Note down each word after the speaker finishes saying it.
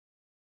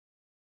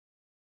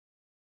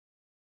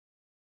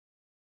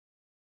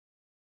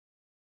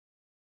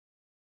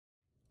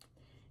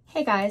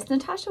Hey guys,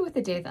 Natasha with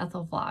the Day with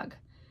Ethel vlog.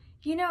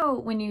 You know,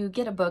 when you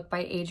get a book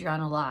by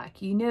Adriana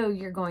Locke, you know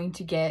you're going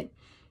to get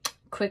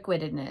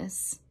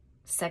quick-wittedness,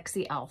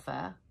 sexy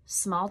alpha,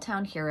 small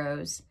town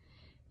heroes,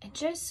 and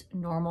just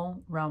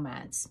normal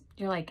romance.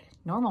 You're like,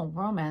 normal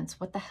romance?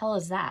 What the hell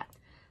is that?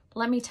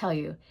 Let me tell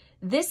you,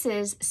 this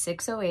is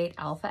 608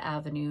 Alpha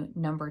Avenue,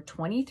 number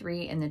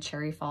 23 in the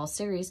Cherry Fall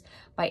series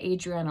by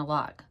Adriana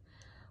Locke.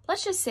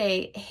 Let's just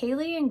say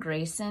Haley and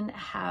Grayson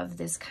have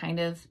this kind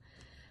of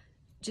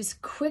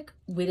just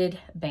quick-witted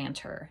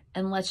banter.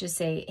 And let's just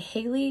say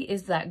Haley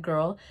is that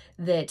girl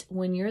that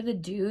when you're the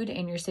dude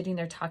and you're sitting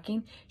there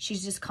talking,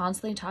 she's just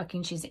constantly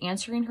talking. She's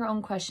answering her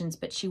own questions,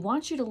 but she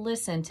wants you to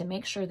listen to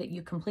make sure that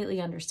you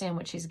completely understand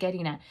what she's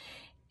getting at.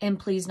 And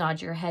please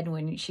nod your head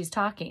when she's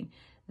talking.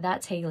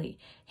 That's Haley.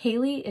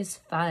 Haley is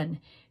fun.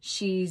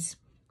 She's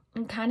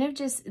kind of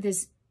just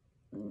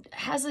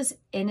has this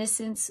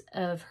innocence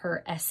of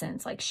her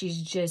essence. Like she's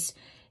just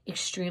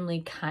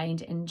extremely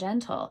kind and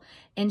gentle,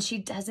 and she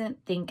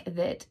doesn't think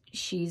that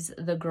she's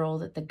the girl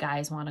that the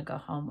guys want to go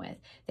home with.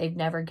 They've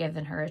never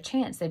given her a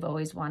chance. They've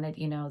always wanted,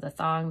 you know, the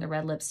thong, the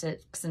red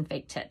lipsticks, and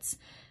fake tits.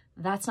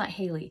 That's not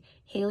Haley.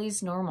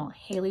 Haley's normal.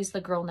 Haley's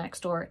the girl next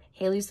door.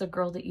 Haley's the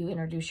girl that you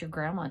introduce your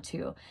grandma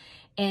to,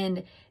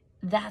 and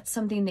that's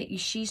something that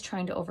she's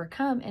trying to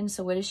overcome. And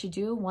so what does she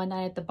do one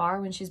night at the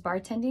bar when she's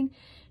bartending?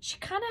 She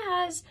kind of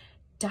has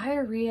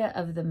diarrhea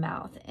of the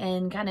mouth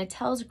and kind of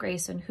tells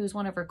Grayson, who's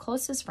one of her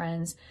closest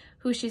friends,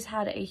 who she's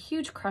had a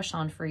huge crush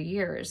on for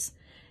years,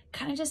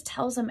 kind of just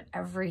tells him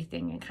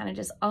everything and kind of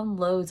just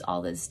unloads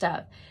all this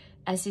stuff.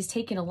 As he's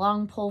taking a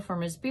long pull from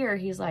his beer,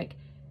 he's like,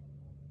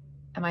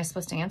 am I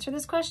supposed to answer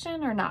this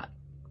question or not?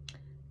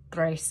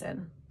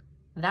 Grayson.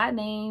 That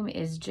name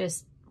is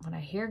just, when I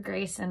hear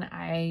Grayson,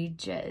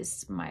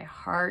 my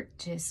heart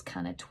just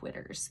kind of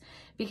twitters,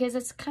 because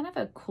it's kind of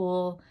a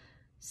cool,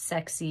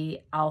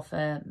 sexy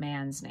alpha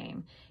man's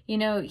name. You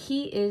know,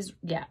 he is,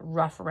 yeah,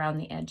 rough around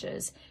the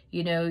edges.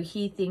 You know,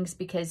 he thinks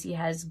because he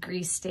has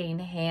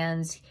grease-stained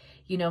hands,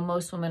 you know,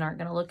 most women aren't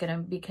going to look at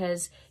him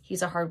because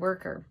he's a hard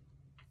worker.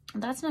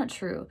 That's not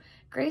true.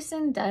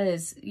 Grayson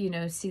does, you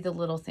know, see the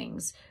little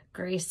things.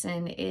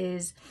 Grayson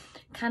is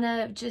kind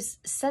of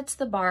just sets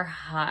the bar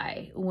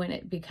high when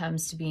it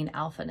becomes to being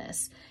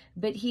alphaness,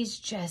 but he's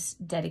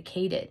just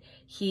dedicated.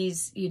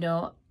 He's, you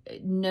know,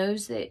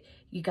 knows that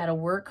you got to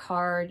work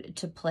hard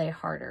to play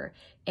harder.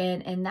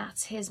 And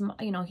that's his,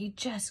 you know, he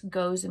just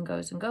goes and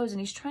goes and goes,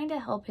 and he's trying to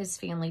help his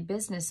family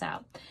business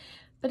out.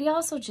 But he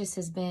also just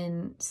has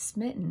been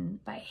smitten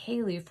by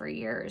Haley for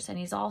years. And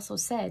he's also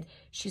said,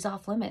 she's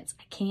off limits.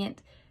 I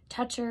can't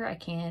touch her. I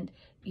can't,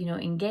 you know,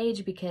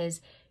 engage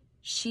because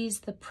she's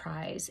the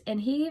prize.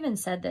 And he even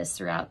said this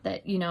throughout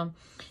that, you know,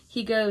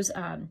 he goes,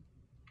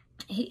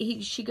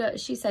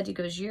 she said, he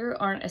goes, you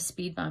aren't a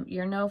speed bump.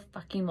 You're no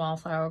fucking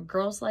wallflower.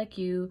 Girls like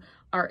you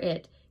are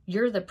it.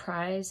 You're the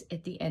prize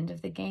at the end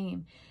of the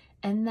game.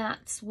 And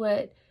that's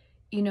what,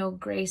 you know,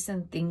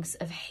 Grayson thinks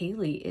of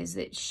Haley, is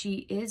that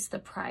she is the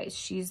prize.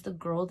 She's the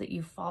girl that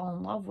you fall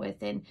in love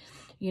with. And,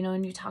 you know,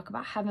 and you talk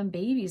about having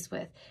babies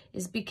with,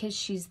 is because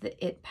she's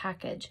the it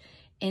package.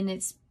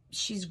 And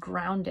she's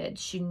grounded.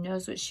 She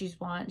knows what she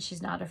wants.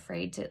 She's not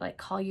afraid to like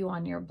call you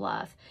on your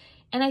bluff.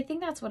 And I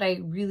think that's what I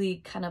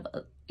really kind of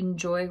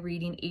enjoy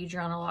reading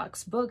Adriana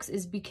Locke's books,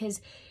 is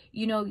because,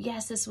 you know,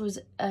 yes, this was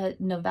a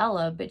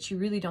novella, but you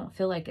really don't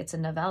feel like it's a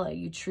novella.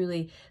 You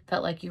truly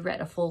felt like you read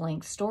a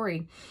full-length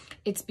story.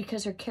 It's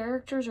because her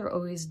characters are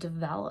always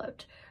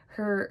developed.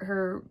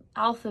 Her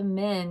alpha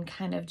men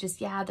kind of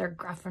just, yeah, they're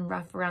gruff and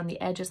rough around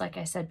the edges, like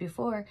I said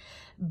before,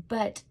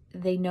 but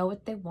they know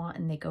what they want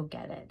and they go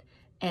get it.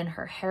 And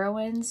her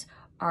heroines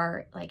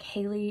are, like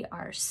Haley,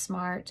 are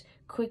smart,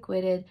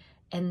 quick-witted,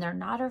 and they're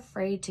not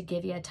afraid to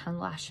give you a tongue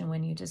lashing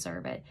when you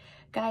deserve it.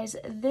 Guys,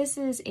 this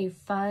is a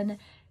fun,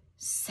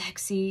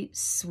 sexy,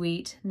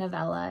 sweet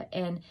novella.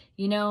 And,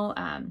 you know,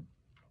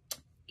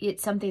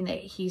 it's something that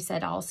he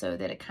said also,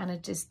 that it kind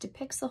of just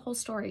depicts the whole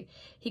story.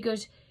 He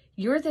goes,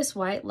 you're this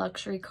white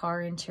luxury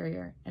car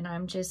interior, and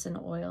I'm just an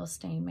oil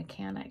stain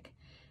mechanic.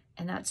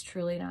 And that's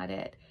truly not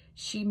it.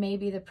 She may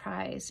be the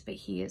prize, but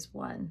he is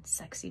one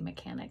sexy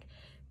mechanic.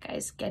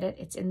 Guys, get it?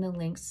 It's in the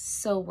links.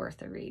 So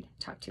worth a read.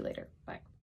 Talk to you later. Bye.